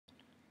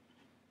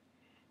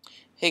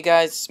Hey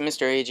guys, it's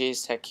Mr.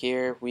 AJ's Tech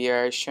here. We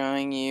are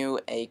showing you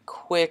a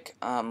quick,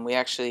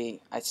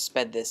 I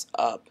sped this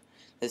up,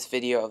 this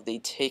video of the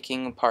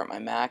taking apart my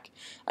Mac.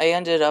 I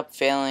ended up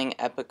failing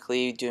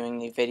epically doing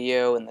the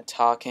video and the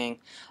talking.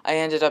 I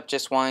ended up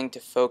just wanting to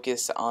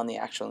focus on the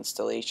actual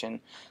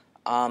installation.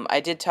 I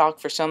did talk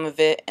for some of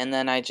it, and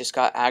then I just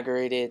got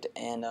aggravated,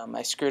 and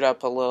I screwed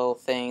up a little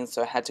thing,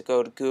 so I had to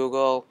go to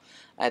Google.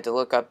 I had to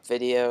look up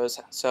videos,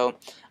 so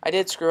I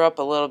did screw up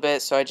a little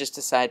bit, so I just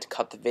decided to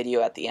cut the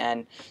video at the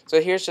end. So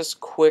here's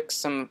just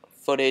some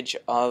footage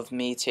of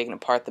me taking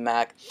apart the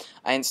Mac.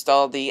 I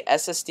installed the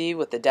SSD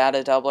with the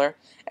DataDoubler.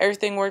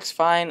 Everything works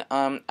fine.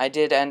 I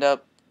did end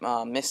up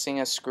missing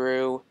a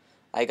screw.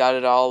 I got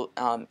it all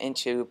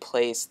into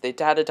place. The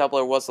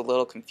DataDoubler was a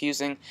little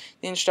confusing.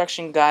 The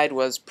instruction guide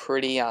was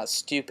pretty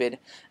stupid,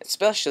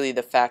 especially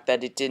the fact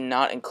that it did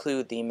not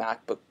include the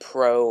MacBook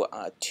Pro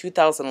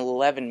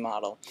 2011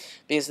 model,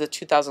 because the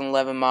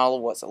 2011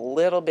 model was a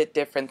little bit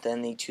different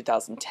than the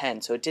 2010,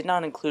 so it did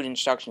not include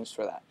instructions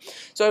for that.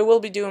 So I will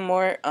be doing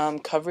more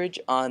coverage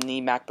on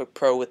the MacBook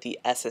Pro with the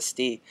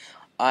SSD.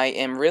 I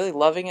am really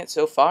loving it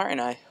so far, and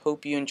I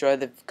hope you enjoy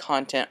the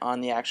content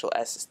on the actual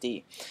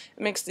SSD.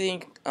 It makes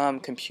the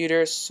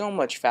computer so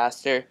much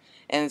faster,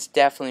 and it's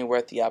definitely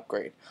worth the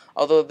upgrade.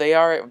 Although they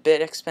are a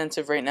bit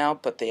expensive right now,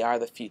 but they are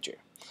the future.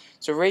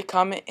 So rate,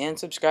 comment, and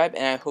subscribe,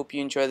 and I hope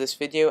you enjoy this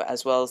video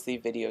as well as the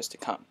videos to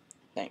come.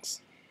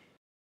 Thanks.